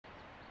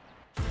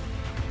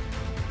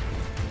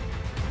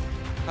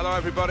Hello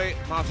everybody,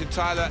 Martin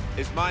Tyler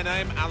is my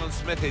name, Alan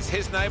Smith is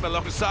his name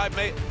alongside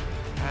me,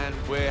 and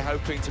we're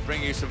hoping to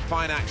bring you some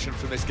fine action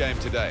from this game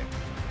today.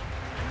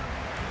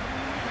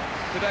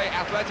 Today,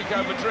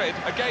 Atletico Madrid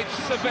against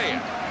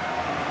Sevilla.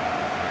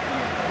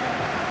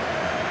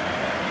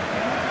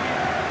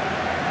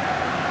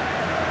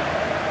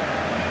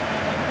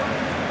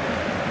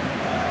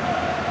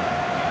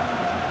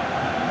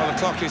 Well, the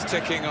clock is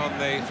ticking on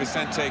the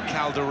Vicente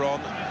Calderon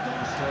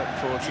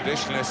for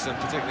traditionalists and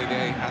particularly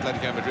the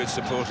Atletico Madrid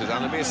supporters.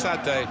 And it'll be a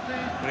sad day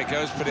when it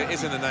goes, but it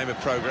is in the name of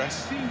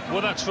progress.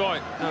 Well, that's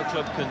right. No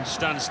club can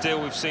stand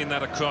still. We've seen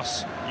that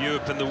across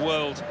Europe and the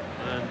world.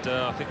 And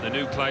I think the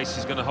new place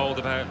is going to hold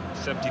about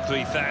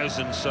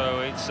 73,000, so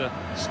it's a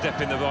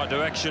step in the right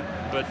direction.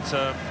 But,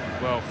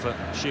 well, for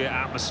sheer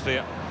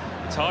atmosphere,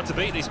 it's hard to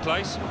beat this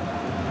place.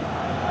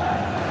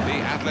 The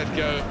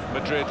Atletico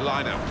Madrid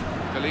lineup.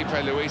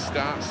 Felipe Luis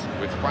starts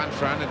with Juan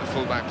Fran in the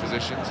full-back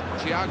positions.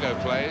 Thiago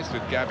plays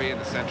with Gavi in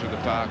the centre of the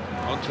park.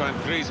 Antoine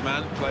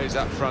Griezmann plays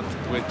up front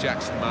with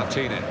Jackson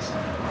Martinez.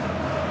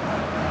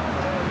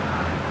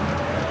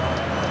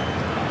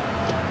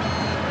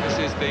 This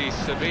is the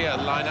Sevilla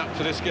lineup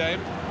for this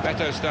game.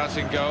 Beto starts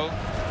in goal.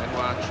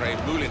 Benoit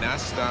Tremoulinas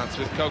starts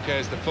with Koke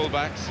as the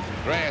full-backs.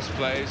 Reyes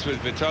plays with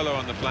Vitolo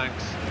on the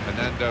flanks.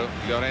 Fernando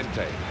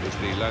Llorente is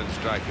the lone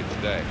striker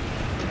today.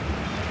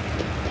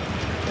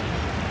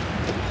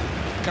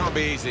 Can't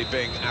be easy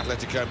being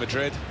Atletico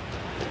Madrid,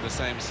 the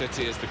same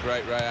city as the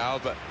great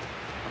Real, but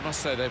I must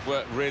say they've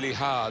worked really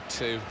hard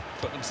to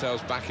put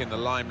themselves back in the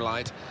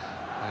limelight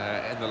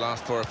in the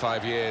last 4 or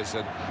 5 years,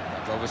 and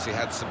they've obviously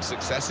had some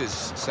successes,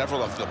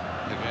 several of them,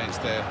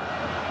 against their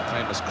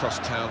famous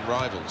cross-town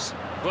rivals.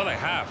 Well, they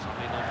have. I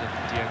mean, under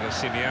Diego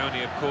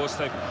Simeone, of course,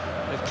 they've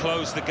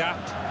closed the gap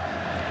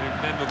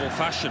in memorable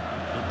fashion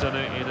and done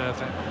it in a...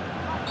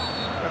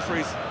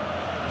 Referees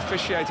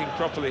officiating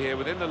properly here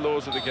within the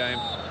laws of the game,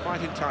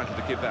 quite entitled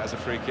to give that as a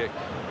free kick,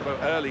 although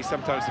early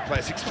sometimes the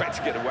players expect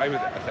to get away with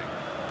it, I think.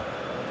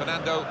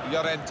 Fernando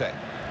Llorente.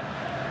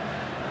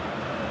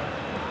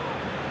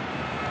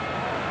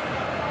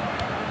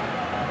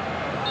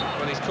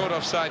 Well, he's caught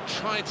offside,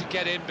 trying to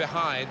get in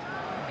behind.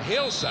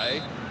 He'll say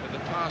that the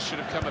pass should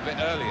have come a bit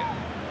earlier.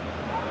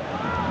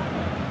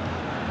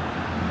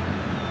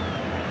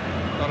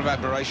 A lot of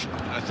admiration,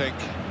 I think,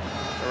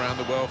 around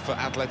the world for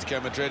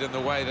Atletico Madrid and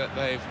the way that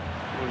they've...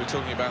 We were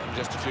talking about them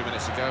just a few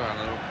minutes ago,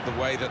 Alan,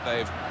 the way that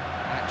they've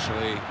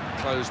actually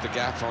closed the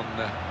gap on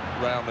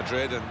Real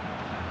Madrid, and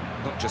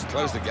not just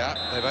closed the gap,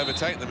 they've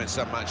overtaken them in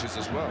some matches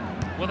as well.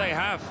 Well, they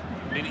have.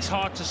 I mean, it's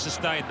hard to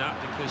sustain that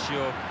because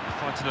you're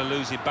fighting a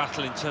losing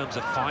battle in terms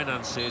of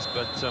finances,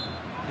 but I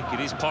think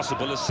it is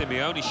possible, as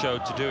Simeone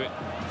showed, to do it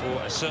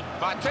for a certain...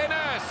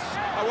 Martinez!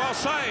 Oh, well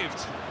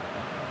saved!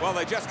 Well,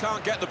 they just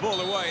can't get the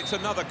ball away. It's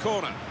another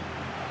corner.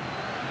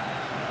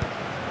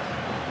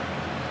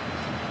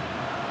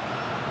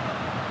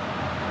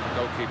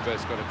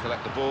 Goalkeeper's got to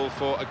collect the ball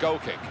for a goal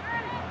kick.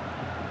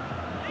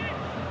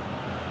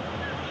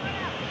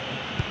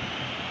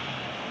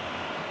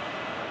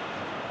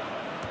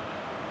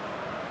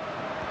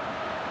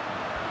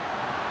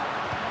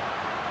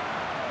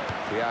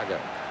 Thiago.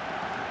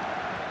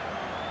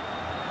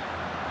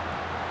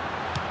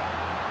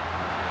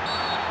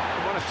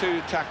 One or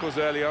two tackles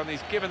early on.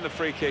 He's given the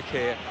free kick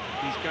here.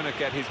 He's going to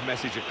get his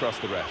message across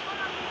the ref.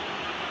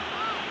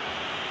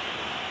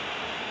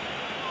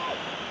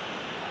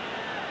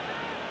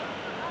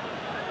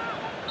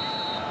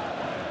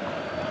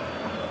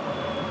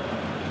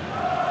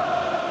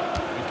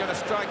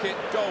 Strike it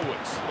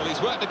goalwards. Well,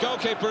 he's worked the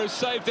goalkeeper who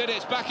saved it.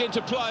 It's back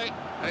into play.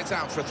 And it's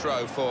out for a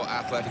throw for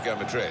Atletico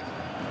Madrid.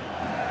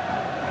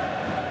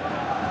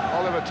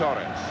 Oliver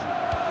Torres.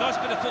 Nice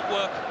bit of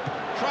footwork.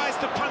 Tries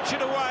to punch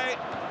it away.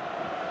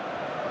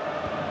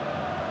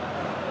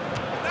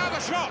 Now the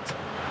shot.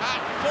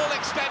 At full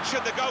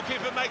extension, the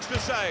goalkeeper makes the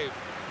save.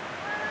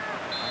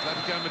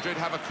 Atletico Madrid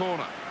have a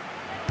corner.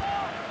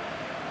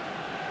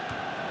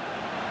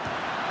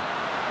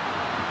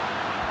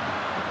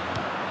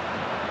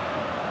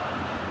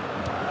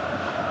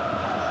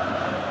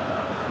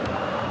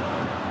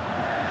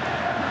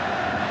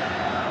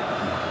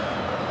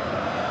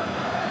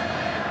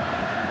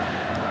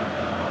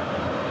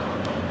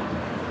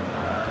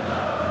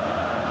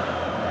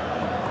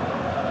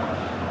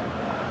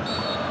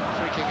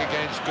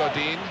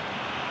 Godin.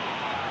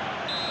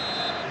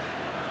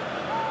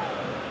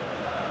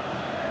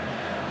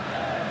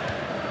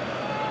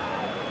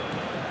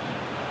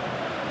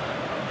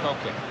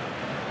 Koke.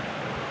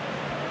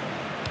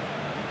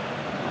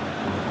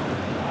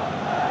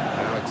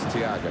 Now it's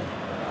Thiago.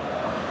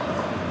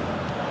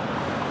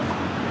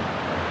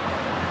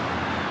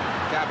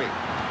 Gavi.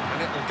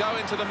 And it'll go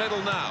into the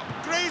middle now.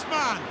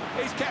 Griezmann!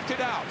 He's kept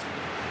it out.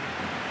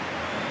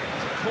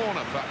 It's a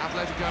corner for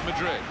Atletico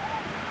Madrid.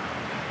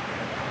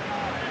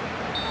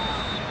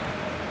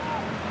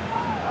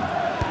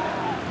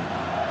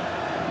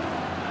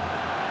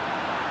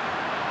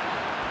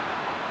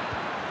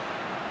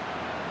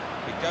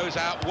 Goes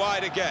out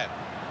wide again.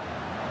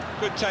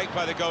 Good take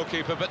by the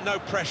goalkeeper, but no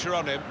pressure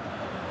on him.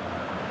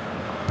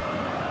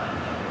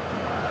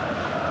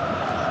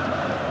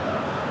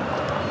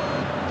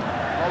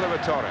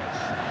 Torres.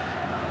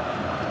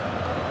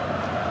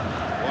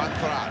 Juan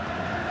Fran.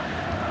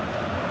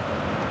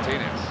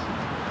 Martinez.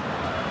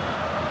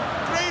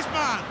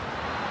 Griezmann!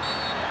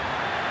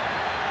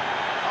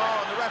 Oh,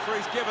 and the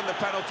referee's given the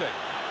penalty.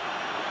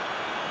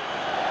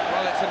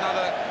 Well, it's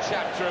another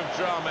chapter of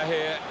drama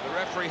here. The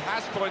referee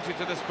has pointed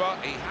to the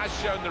spot. He has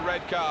shown the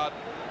red card.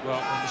 Well,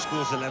 when the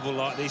score's a level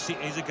like this, it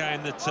is a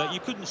game that you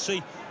couldn't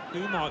see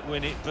who might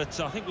win it, but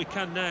I think we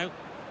can now.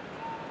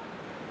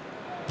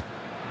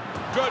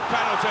 Good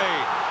penalty.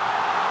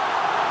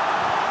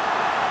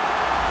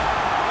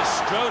 He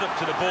strode up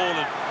to the ball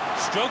and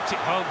stroked it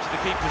home to the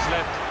keeper's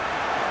left.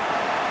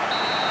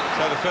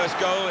 So the first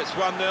goal, it's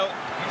 1-0.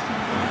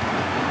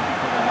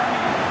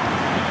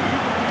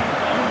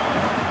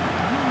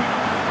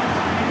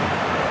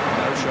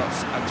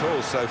 Shots at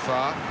all so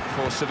far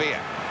for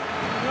Sevilla.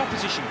 The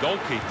opposition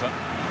goalkeeper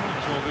might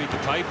as well read the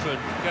paper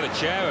and get a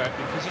chair out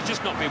because he's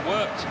just not been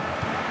worked.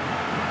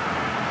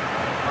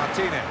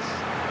 Martinez.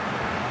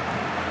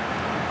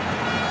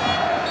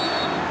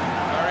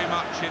 Very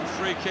much in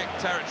free kick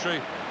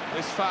territory,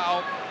 this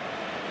foul.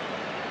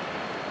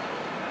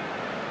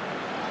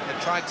 They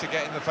tried to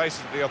get in the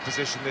faces of the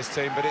opposition, this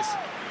team, but it's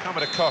come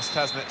at a cost,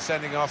 hasn't it?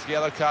 Sending off,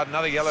 yellow card,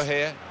 another yellow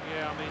here.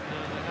 Yeah, I mean,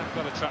 they have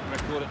got a track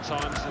record at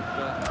times of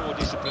poor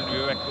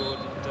disciplinary record,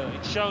 and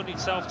it's shown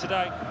itself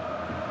today.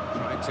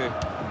 Trying to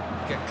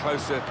get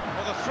closer.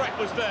 Well, the threat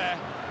was there,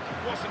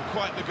 it wasn't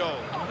quite the goal.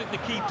 I think the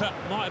keeper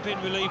might have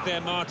been relieved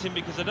there, Martin,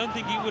 because I don't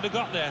think he would have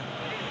got there.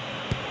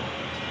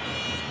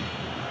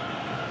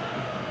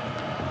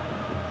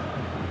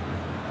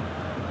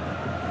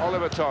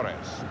 Oliver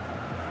Torres.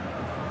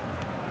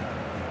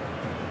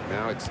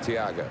 Now it's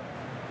Thiago.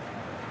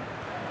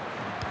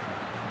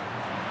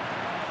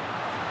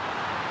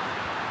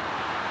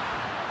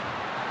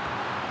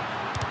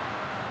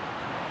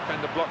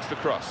 Defender blocks the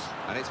cross,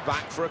 and it's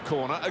back for a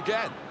corner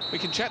again. We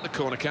can check the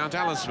corner count,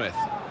 Alan Smith.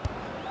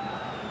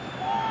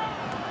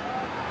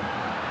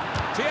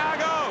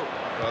 Thiago!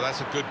 Well,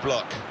 that's a good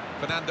block.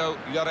 Fernando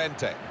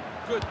Llorente.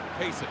 Good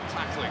piece of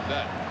tackling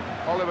there.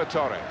 Oliver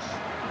Torres.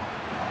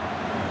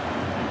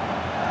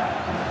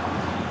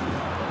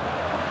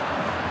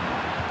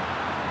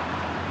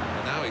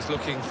 And now he's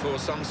looking for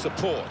some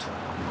support.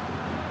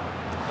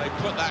 They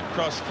put that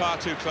cross far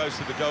too close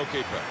to the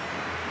goalkeeper.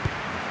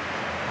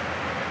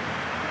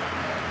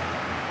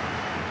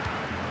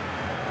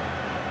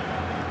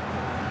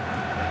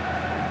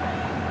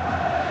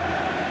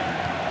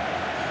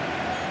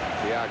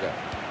 Thiago.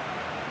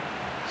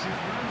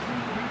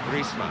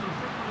 Griezmann.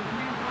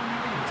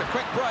 It's a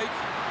quick break.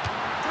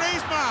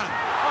 Griezmann!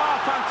 Oh,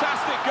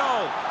 fantastic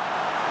goal!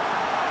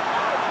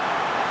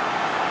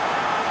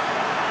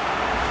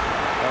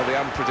 Well, the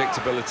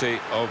unpredictability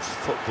of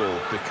football,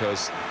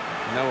 because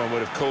no one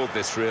would have called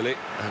this, really,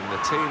 and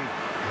the team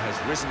has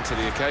risen to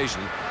the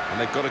occasion, and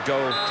they've got a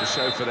goal to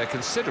show for their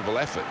considerable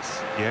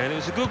efforts. Yeah, and it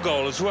was a good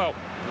goal as well,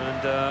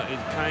 and it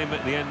came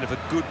at the end of a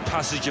good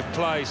passage of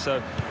play,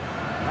 so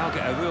I'll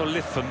get a real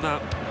lift from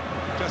that.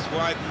 Just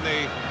widen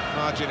the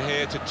margin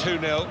here to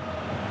 2-0.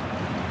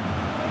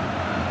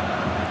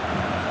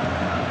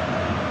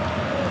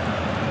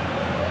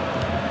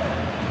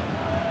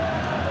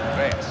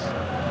 Reyes.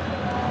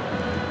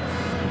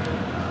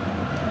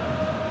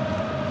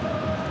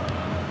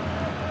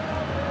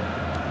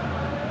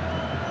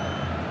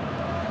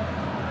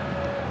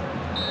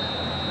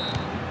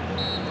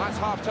 That's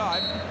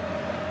half-time.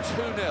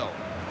 2-0.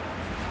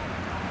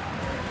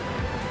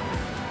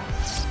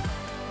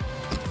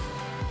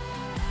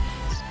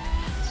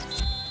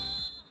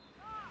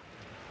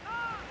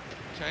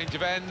 Change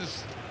of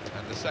ends,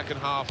 and the second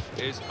half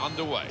is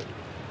underway.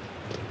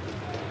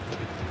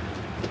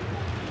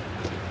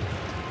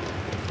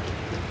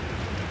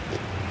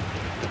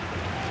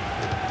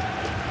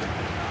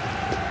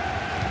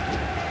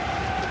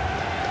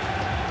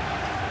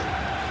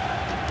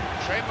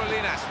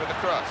 Molinas with the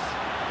cross.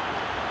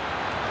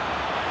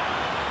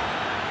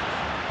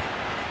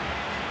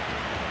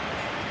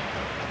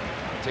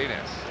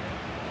 Martinez.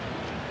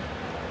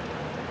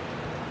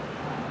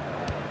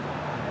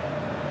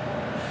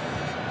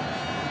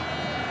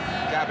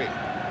 Gabi.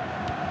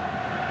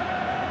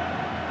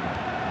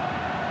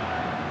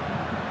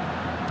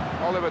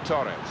 Oliver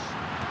Torres.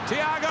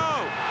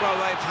 Thiago! Well,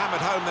 they've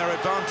hammered home their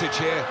advantage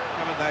here,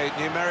 haven't they,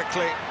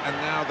 numerically, and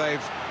now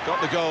they've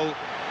got the goal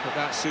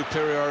that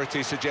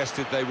superiority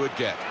suggested they would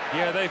get.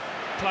 Yeah, they've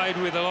played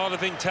with a lot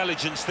of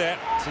intelligence there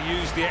to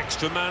use the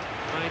extra man,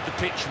 made the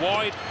pitch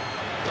wide,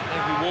 got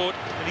their reward,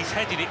 and he's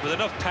headed it with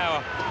enough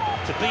power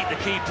to beat the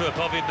keeper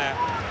above him there.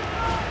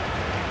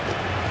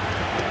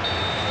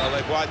 Well,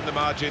 they've widened the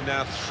margin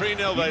now,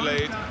 3-0 they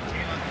lead.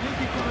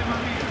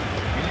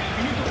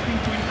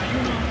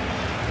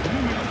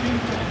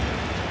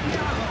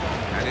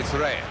 And it's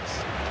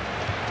Reyes.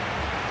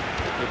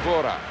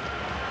 Ibora.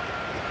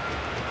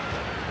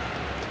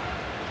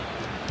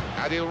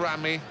 Adil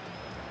Rami.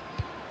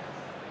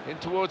 In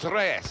towards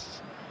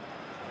Reyes.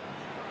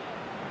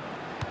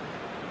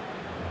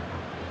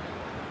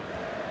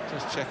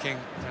 Just checking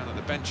down at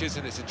the benches,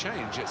 and it's a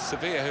change. It's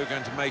Sevilla who are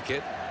going to make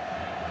it.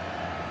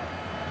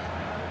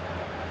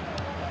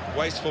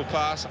 Wasteful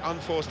pass,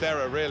 unforced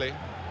error, really.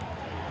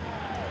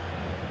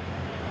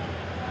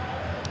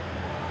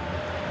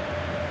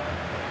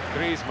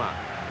 Griezmann.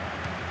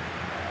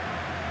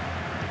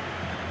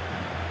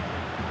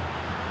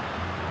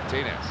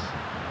 Martinez.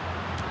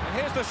 And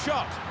here's the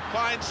shot.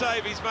 Fine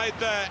save he's made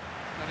there.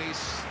 And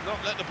he's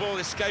not let the ball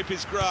escape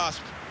his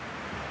grasp.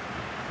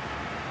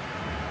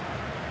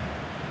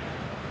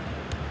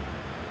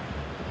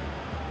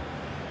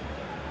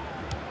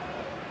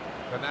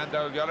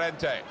 Fernando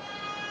Llorente.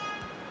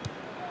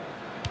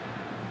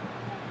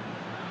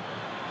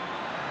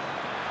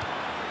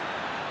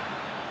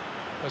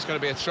 There's going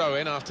to be a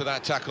throw-in after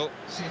that tackle.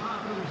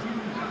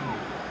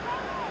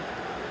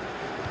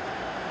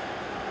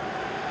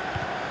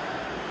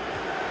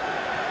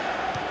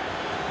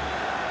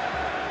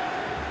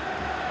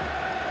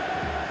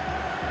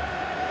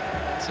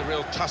 It's a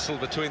real tussle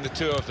between the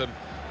two of them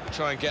to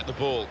try and get the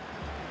ball.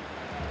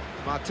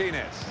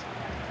 Martinez.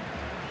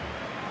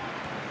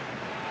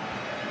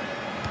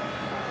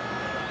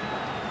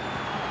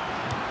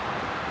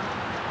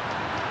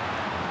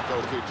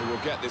 Goalkeeper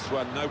will get this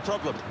one, no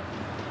problem.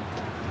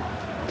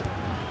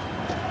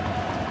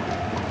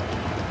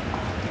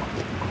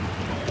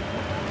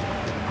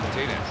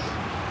 Martinez.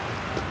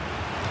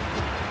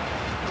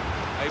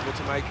 Able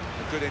to make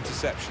a good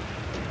interception.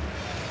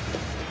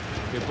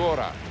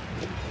 Ibora.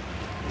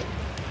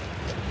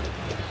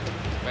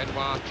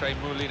 Benoit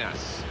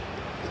Tremoulinas.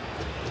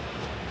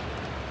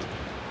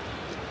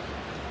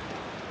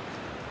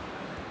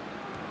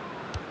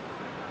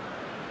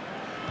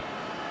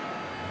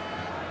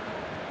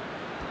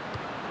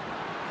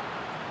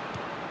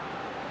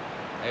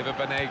 Eva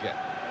Banega.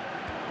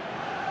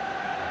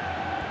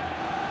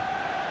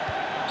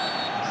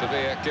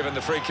 Sevilla given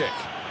the free kick.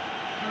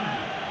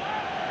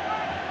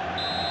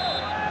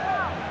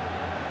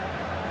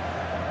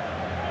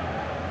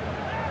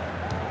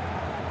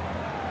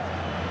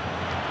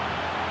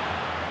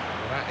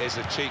 That is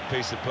a cheap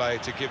piece of play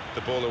to give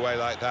the ball away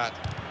like that.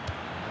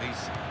 And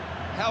he's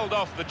held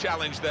off the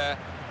challenge there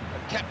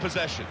and kept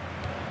possession.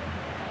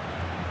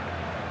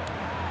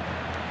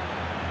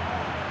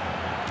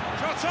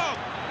 Shot on!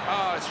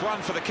 Oh, it's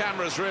one for the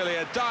cameras, really.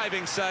 A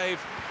diving save,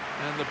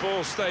 and the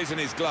ball stays in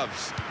his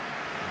gloves.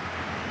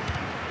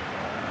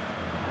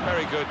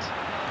 Very good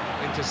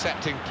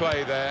intercepting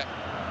play there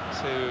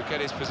to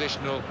get his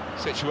positional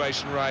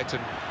situation right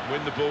and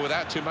win the ball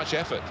without too much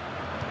effort.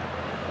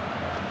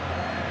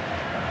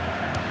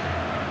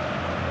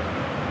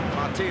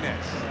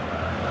 Martinez.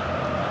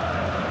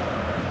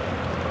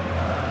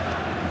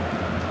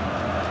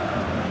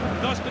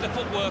 Nice bit of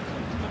footwork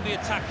from the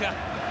attacker.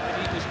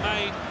 It was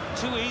made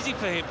too easy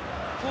for him.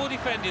 Poor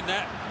defending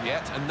that.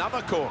 Yet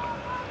another corner.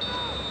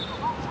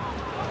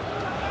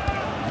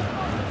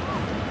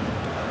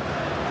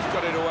 He's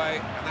got it away,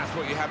 and that's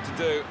what you have to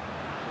do.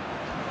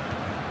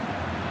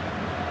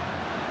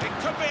 It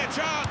could be a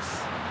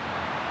chance.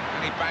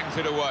 And he bangs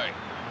it away.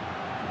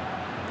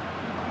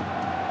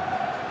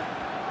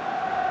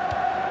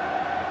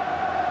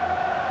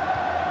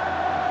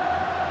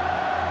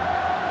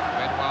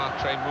 Benoit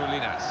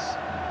Tremoulinas.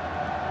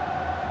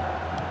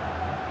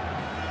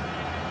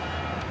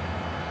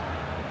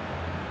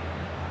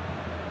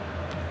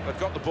 They've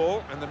got the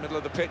ball in the middle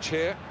of the pitch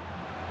here.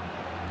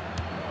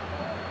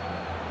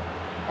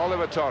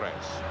 Oliver Torres.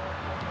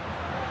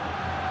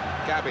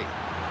 Gabi.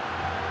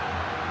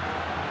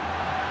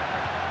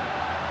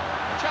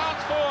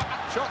 Chance for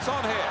shots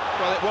on here.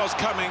 Well, it was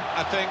coming,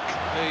 I think.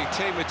 The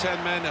team with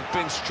 10 men have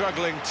been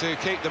struggling to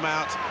keep them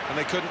out, and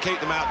they couldn't keep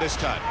them out this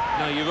time.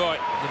 No, you're right.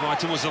 The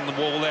writing was on the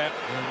wall there,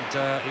 and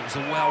it was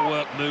a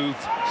well-worked move.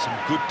 Some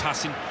good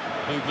passing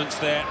movements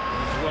there.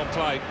 Well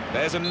played.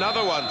 There's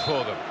another one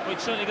for them. Well,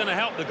 it's certainly going to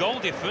help the goal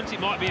difference. It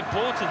might be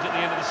important at the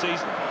end of the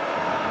season.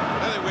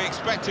 I don't think we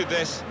expected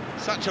this.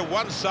 Such a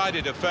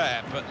one-sided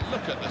affair, but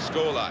look at the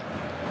scoreline.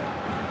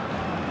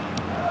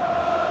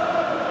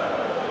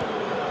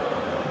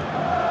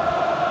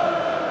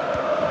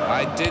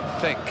 I did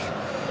think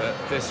that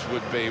this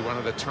would be one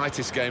of the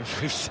tightest games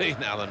we've seen,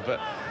 Alan, but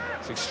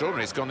it's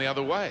extraordinary. It's gone the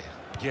other way.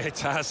 Yeah, it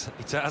has.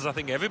 It has. I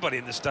think everybody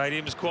in the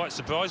stadium is quite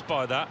surprised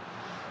by that,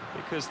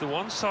 because the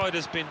one side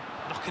has been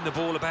knocking the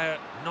ball about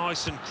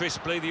nice and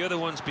crisply, the other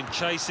one's been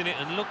chasing it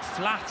and looked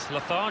flat,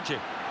 lethargic.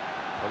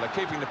 Well, they're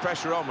keeping the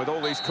pressure on with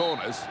all these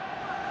corners.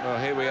 Well,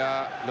 here we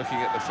are looking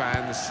at the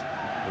fans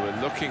who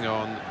are looking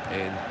on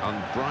in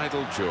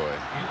unbridled joy.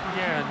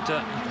 Yeah, and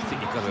I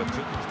think you've got to...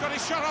 He's got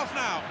his shot off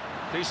now.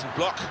 Decent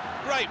block,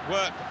 great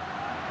work.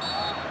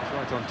 He's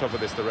right on top of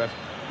this, the ref,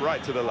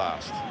 right to the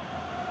last.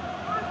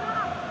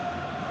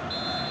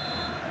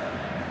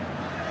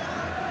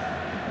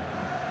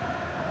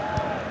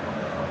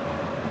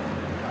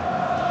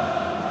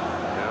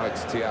 Now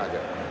it's Thiago.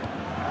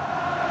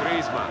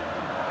 Griezmann.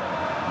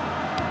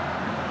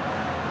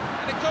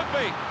 And it could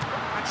be.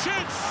 And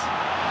shoots.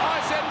 Oh,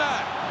 it's in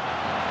there.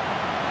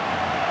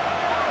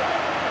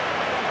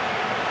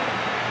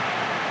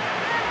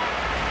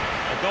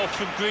 A goal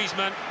from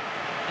Griezmann,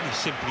 and he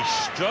simply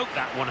stroked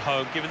that one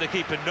home, giving the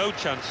keeper no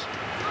chance.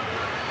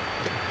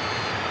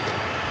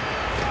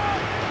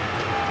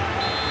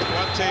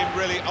 team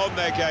really on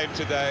their game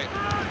today,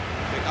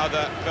 the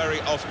other very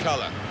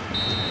off-colour.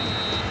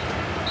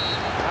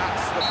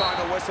 That's the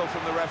final whistle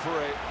from the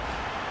referee.